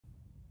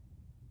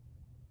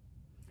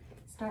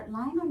Start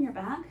lying on your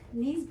back,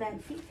 knees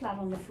bent, feet flat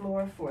on the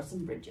floor for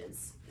some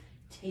bridges.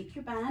 Take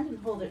your band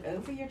and hold it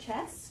over your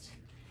chest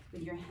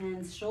with your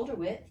hands shoulder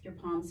width, your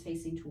palms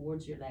facing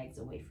towards your legs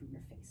away from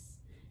your face.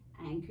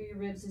 Anchor your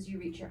ribs as you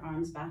reach your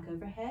arms back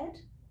overhead.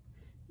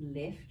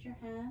 Lift your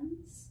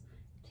hands.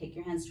 Take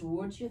your hands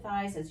towards your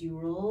thighs as you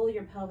roll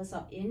your pelvis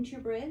up into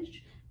your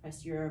bridge.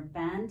 Press your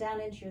band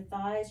down into your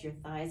thighs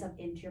up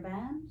into your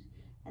band.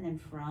 And then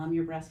from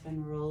your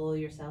breastbone, roll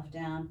yourself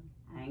down,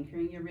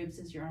 anchoring your ribs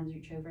as your arms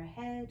reach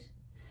overhead.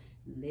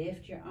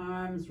 Lift your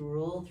arms,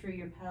 roll through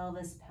your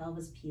pelvis,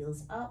 pelvis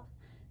peels up.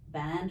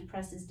 Band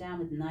presses down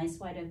with nice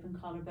wide open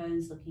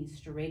collarbones, looking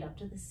straight up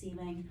to the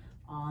ceiling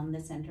on the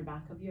center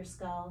back of your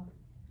skull.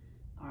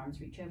 Arms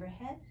reach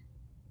overhead.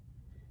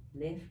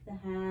 Lift the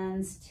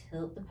hands,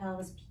 tilt the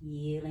pelvis,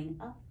 peeling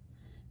up,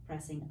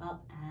 pressing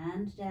up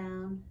and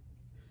down.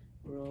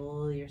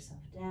 Roll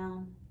yourself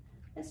down.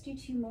 Let's do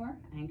 2 more,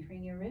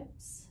 anchoring your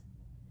ribs.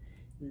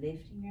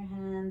 Lifting your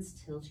hands,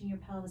 tilting your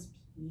pelvis,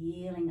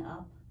 peeling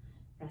up,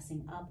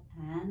 pressing up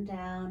and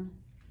down.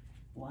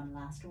 One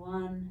last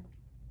one.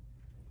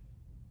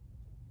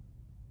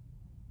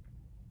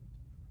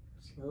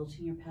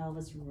 Tilting your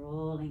pelvis,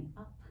 rolling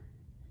up,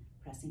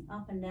 pressing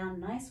up and down,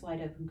 nice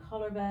wide open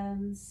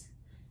collarbones,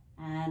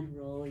 and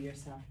roll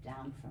yourself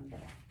down from there.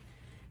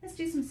 Let's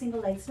do some single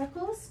leg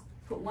circles.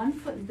 Put one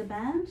foot in the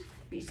band,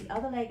 reach the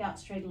other leg out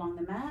straight along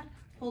the mat,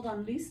 hold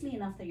on loosely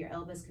enough that your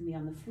elbows can be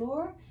on the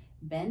floor,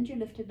 bend your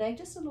lifted leg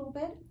just a little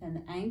bit,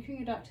 and anchor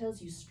your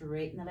ducktails, you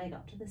straighten the leg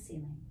up to the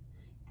ceiling.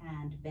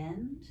 And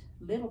bend,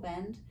 little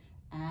bend,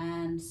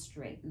 and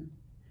straighten.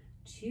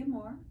 2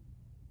 more.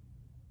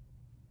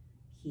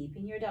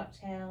 Keeping your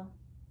ducktail.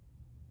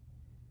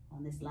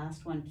 On this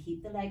last one,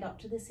 keep the leg up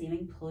to the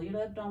ceiling, pull your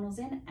abdominals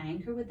in,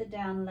 anchor with the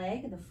down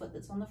leg, the foot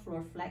that's on the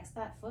floor, flex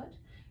that foot,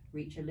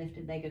 reach your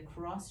lifted leg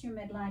across your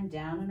midline,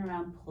 down and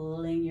around,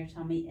 pulling your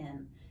tummy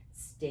in.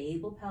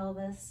 Stable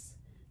pelvis,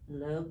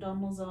 low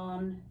abdominals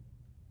on.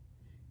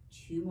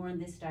 2 more in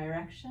this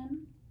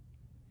direction.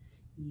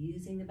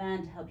 Using the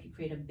band to help you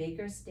create a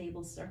bigger,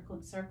 stable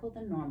circle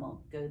than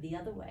normal. Go the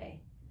other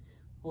way.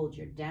 Hold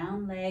your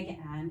down leg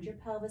and your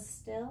pelvis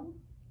still.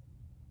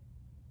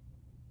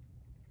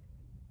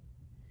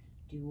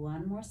 Do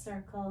 1 more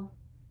circle.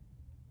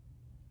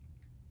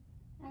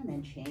 And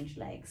then change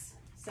legs.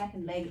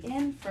 Second leg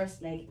in,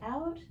 first leg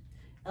out.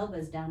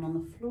 Elbows down on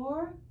the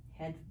floor,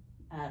 head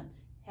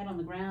on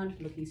the ground,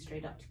 looking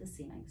straight up to the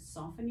ceiling.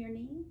 Soften your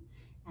knee,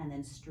 and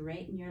then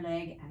straighten your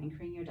leg,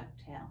 anchoring your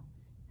ducktail.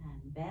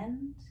 And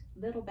bend,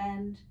 little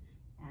bend,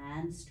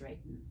 and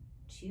straighten.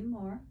 2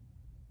 more.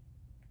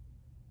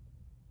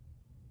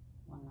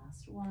 One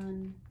last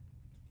one.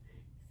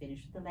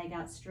 Finish with the leg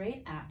out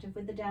straight, active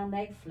with the down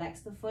leg,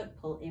 flex the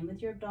foot, pull in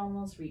with your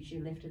abdominals, reach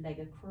your lifted leg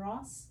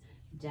across,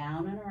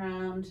 down and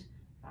around,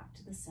 back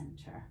to the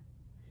center.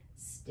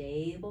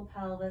 Stable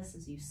pelvis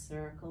as you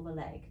circle the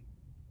leg.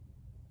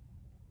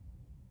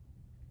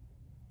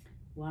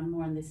 1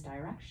 more in this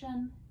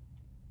direction.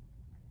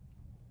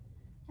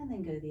 And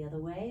then go the other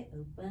way,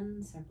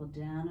 open, circle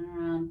down and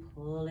around,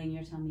 pulling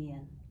your tummy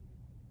in.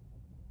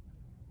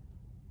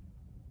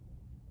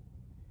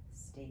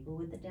 Stable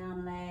with the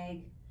down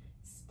leg,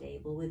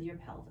 stable with your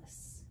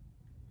pelvis.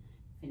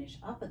 Finish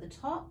up at the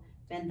top,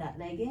 bend that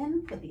leg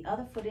in, put the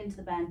other foot into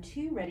the band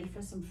too, ready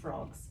for some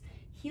frogs.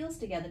 Heels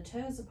together,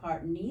 toes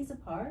apart, knees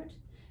apart.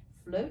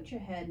 Float your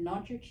head,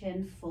 nod your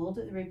chin, fold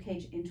the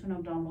ribcage into an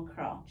abdominal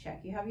curl.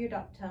 Check you have your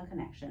ducktail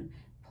connection.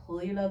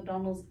 Pull your low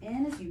abdominals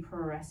in as you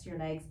press your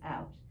legs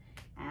out.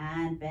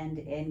 And bend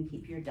in,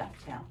 keep your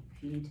ducktail.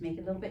 If you need to make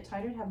it a little bit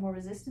tighter to have more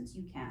resistance,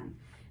 you can.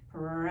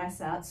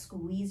 Press out,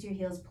 squeeze your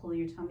heels, pull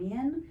your tummy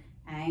in,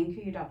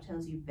 anchor your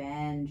ducktails, you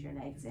bend your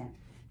legs in.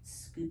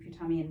 Scoop your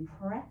tummy in,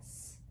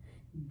 press.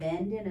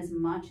 Bend in as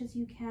much as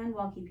you can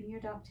while keeping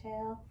your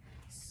ducktail.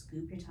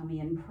 Scoop your tummy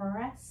in,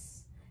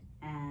 press,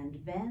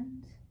 and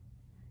bend.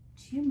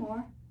 2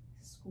 more.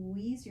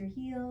 Squeeze your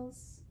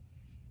heels.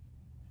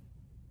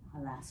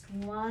 Last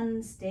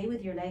one. Stay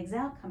with your legs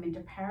out. Come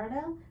into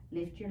parallel.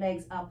 Lift your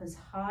legs up as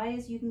high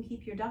as you can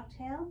keep your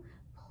ducktail.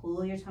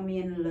 Pull your tummy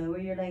in. Lower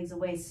your legs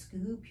away.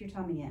 Scoop your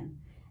tummy in.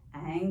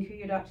 Anchor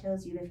your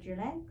ducktails. You lift your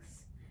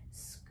legs.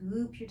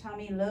 Scoop your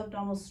tummy. Low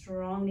abdominals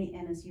strongly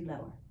in as you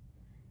lower.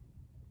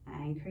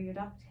 Anchor your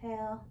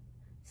ducktail.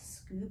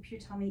 Scoop your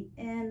tummy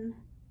in.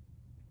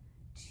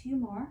 2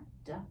 more.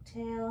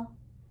 Ducktail.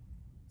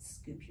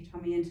 Scoop your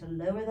tummy in to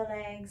lower the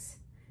legs.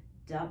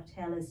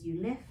 Ducktail as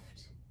you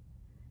lift.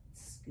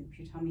 Scoop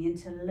your tummy in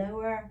to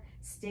lower.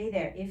 Stay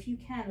there. If you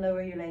can,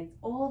 lower your legs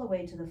all the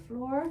way to the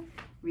floor.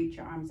 Reach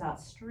your arms out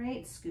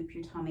straight. Scoop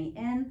your tummy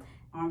in.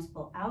 Arms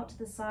pull out to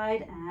the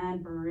side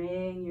and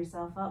bring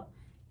yourself up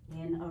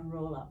in a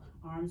roll up.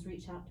 Arms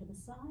reach out to the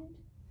side.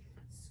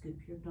 Scoop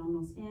your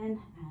abdominals in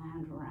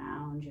and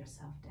round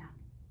yourself down.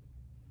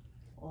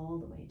 All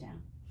the way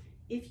down.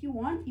 If you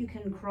want, you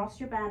can cross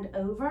your band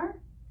over.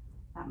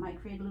 That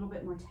might create a little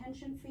bit more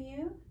tension for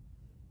you.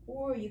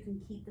 Or you can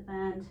keep the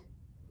band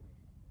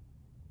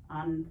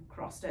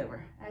uncrossed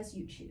over, as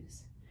you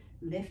choose.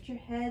 Lift your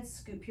head,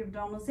 scoop your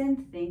abdominals in.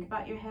 Think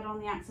about your head on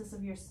the axis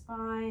of your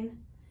spine.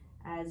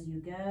 As you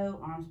go,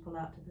 arms pull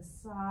out to the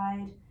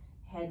side,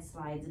 head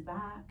slides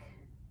back.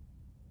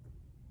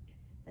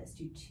 Let's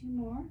do 2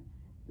 more.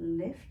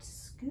 Lift,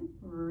 scoop,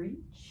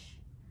 reach.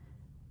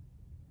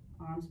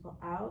 Arms pull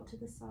out to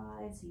the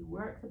side, so you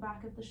work the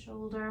back of the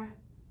shoulder.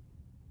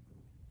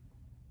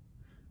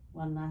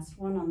 One last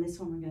one. On this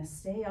one, we're going to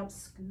stay up,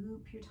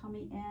 scoop your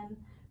tummy in,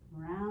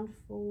 round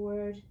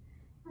forward,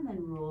 and then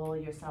roll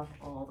yourself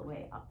all the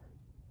way up.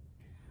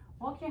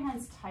 Walk your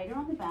hands tighter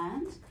on the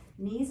band,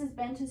 knees as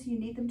bent as you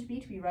need them to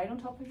be right on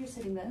top of your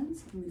sitting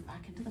bones. Move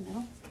back into the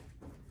middle.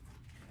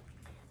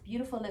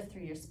 Beautiful lift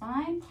through your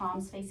spine,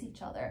 palms face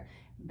each other.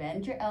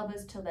 Bend your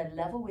elbows till they're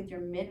level with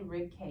your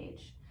mid-rib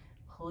cage.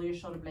 Pull your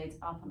shoulder blades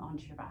up and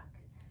onto your back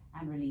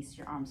and release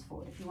your arms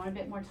forward. If you want a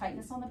bit more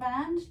tightness on the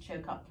band,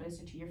 choke up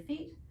closer to your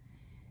feet.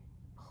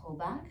 Pull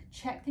back,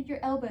 check that your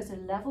elbows are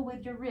level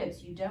with your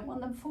ribs. You don't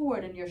want them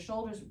forward and your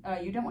shoulders,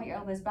 you don't want your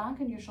elbows back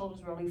and your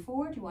shoulders rolling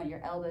forward. You want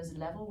your elbows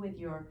level with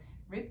your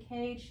rib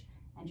cage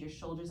and your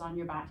shoulders on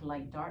your back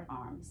like dart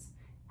arms.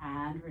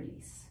 And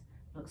release.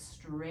 Look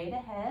straight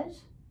ahead,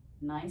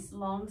 nice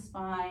long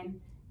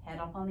spine, head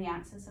up on the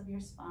axis of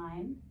your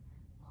spine,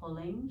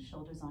 pulling,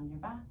 shoulders on your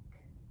back.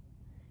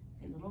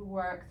 A little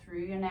work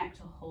through your neck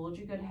to hold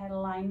your good head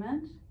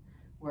alignment.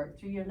 Work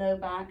through your low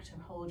back to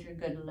hold your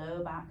good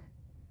low back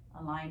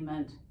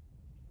alignment.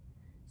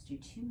 Let's do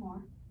 2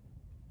 more.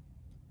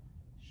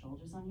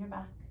 Shoulders on your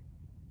back.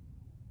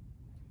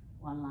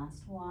 One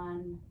last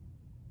one.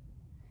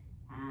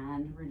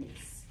 And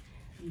release.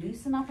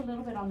 Loosen up a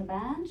little bit on the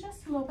band,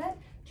 just a little bit.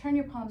 Turn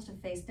your palms to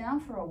face down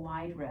for a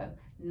wide row.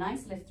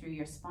 Nice lift through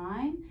your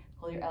spine.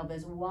 Pull your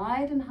elbows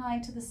wide and high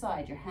to the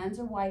side. Your hands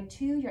are wide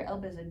too. Your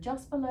elbows are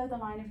just below the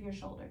line of your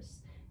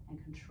shoulders.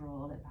 And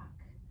control it back.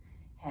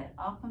 Head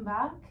up and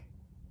back.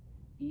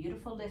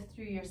 Beautiful lift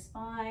through your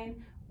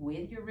spine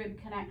with your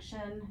rib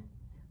connection.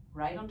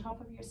 Right on top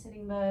of your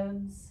sitting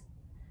bones.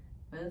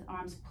 Both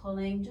arms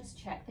pulling.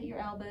 Just check that your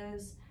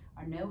elbows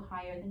are no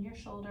higher than your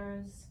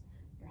shoulders.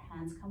 Your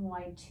hands come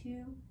wide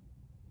too.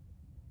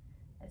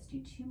 Let's do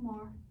 2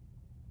 more.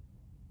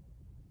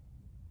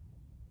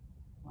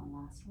 One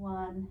last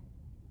one.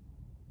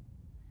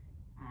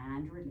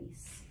 And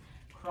release.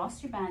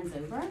 Cross your bands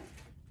over.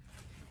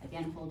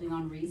 Again, holding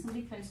on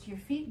reasonably close to your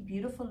feet.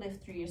 Beautiful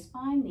lift through your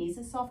spine. Knees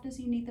as soft as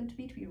you need them to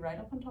be right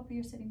up on top of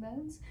your sitting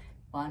bones.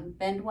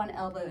 Bend one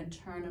elbow and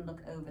turn and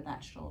look over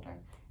that shoulder.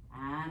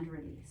 And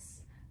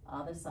release.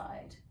 Other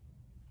side.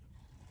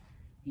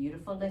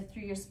 Beautiful lift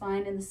through your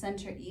spine in the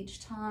center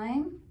each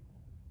time.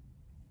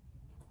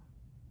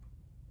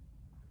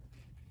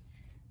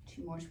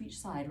 2 more to each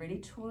side. Ready?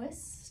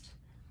 Twist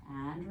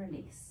and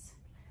release.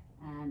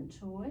 And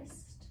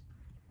twist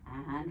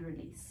and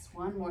release.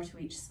 1 more to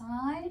each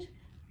side.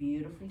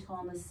 Beautifully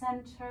tall in the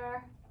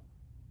center.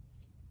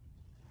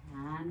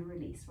 And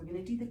release. We're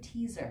going to do the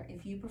teaser.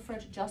 If you prefer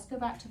to just go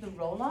back to the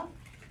roll up,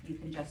 you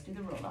can just do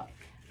the roll up.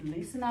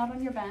 Loosen out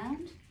on your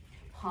band.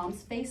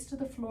 Palms face to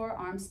the floor,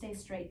 arms stay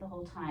straight the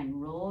whole time.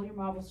 Roll your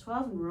marbles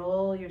 12 and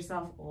roll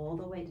yourself all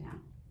the way down.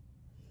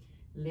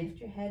 Lift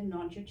your head,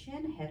 nod your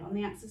chin, head on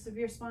the axis of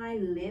your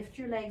spine. Lift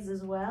your legs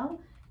as well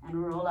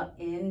and roll up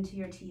into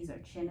your teaser.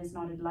 Chin is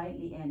nodded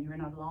lightly in. You're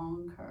in a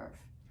long curve.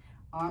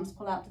 Arms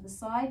pull out to the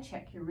side.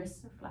 Check your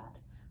wrists are flat.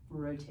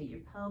 Rotate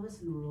your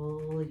pelvis and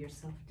roll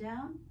yourself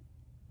down.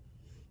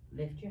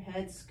 Lift your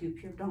head,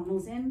 scoop your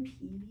abdominals in,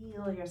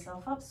 peel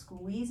yourself up,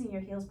 squeezing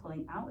your heels,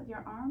 pulling out with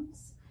your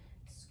arms.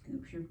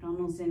 Scoop your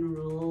abdominals in,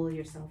 roll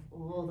yourself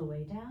all the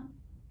way down.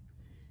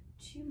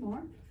 2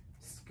 more.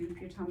 Scoop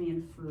your tummy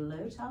and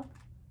float up,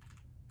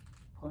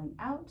 pulling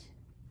out.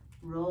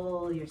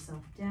 Roll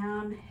yourself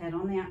down, head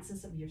on the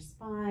axis of your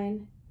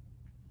spine.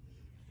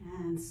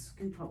 And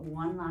scoop up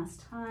 1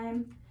 last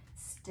time.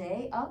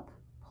 Stay up,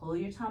 pull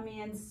your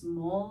tummy in,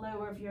 small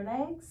lower of your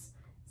legs,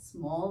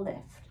 small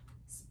lift.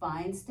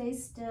 Spine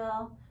stays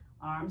still,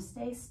 arms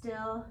stay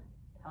still,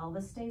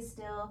 pelvis stays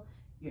still.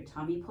 Your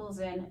tummy pulls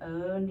in,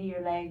 only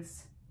your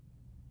legs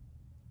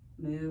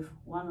move.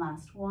 1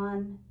 last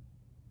one.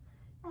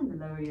 And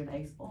lower your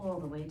legs all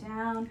the way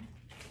down.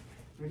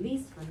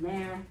 Release from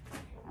there.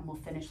 And we'll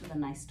finish with a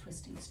nice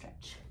twisting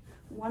stretch.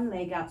 1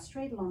 leg out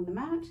straight along the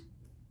mat.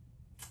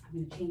 I'm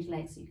going to change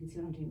legs so you can see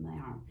what I'm doing with my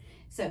arm.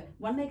 So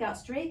 1 leg out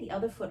straight, the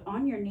other foot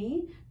on your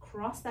knee.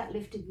 Cross that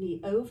lifted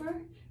knee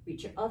over.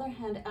 Reach your other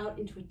hand out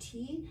into a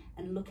T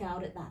and look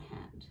out at that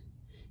hand.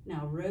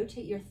 Now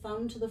rotate your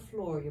thumb to the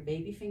floor, your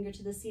baby finger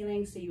to the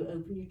ceiling so you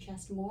open your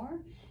chest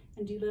more,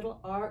 and do little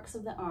arcs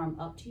of the arm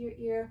up to your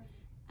ear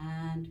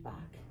and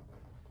back.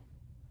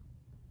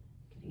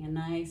 Getting a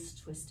nice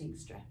twisting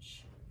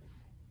stretch.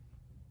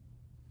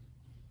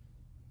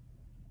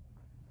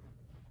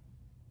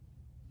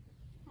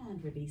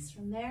 And release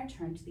from there,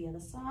 turn to the other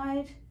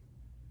side,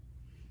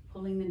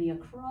 pulling the knee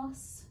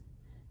across.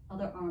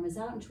 Other arm is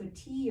out into a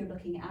T, you're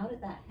looking out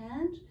at that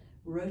hand.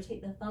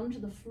 Rotate the thumb to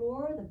the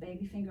floor, the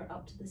baby finger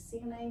up to the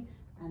ceiling,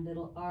 and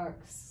little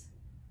arcs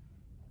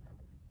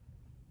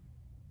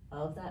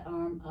of that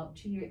arm up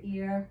to your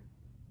ear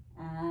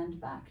and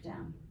back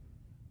down.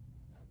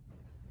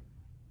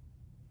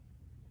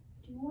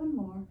 Do one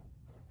more.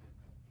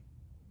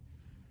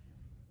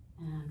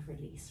 And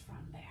release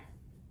from there.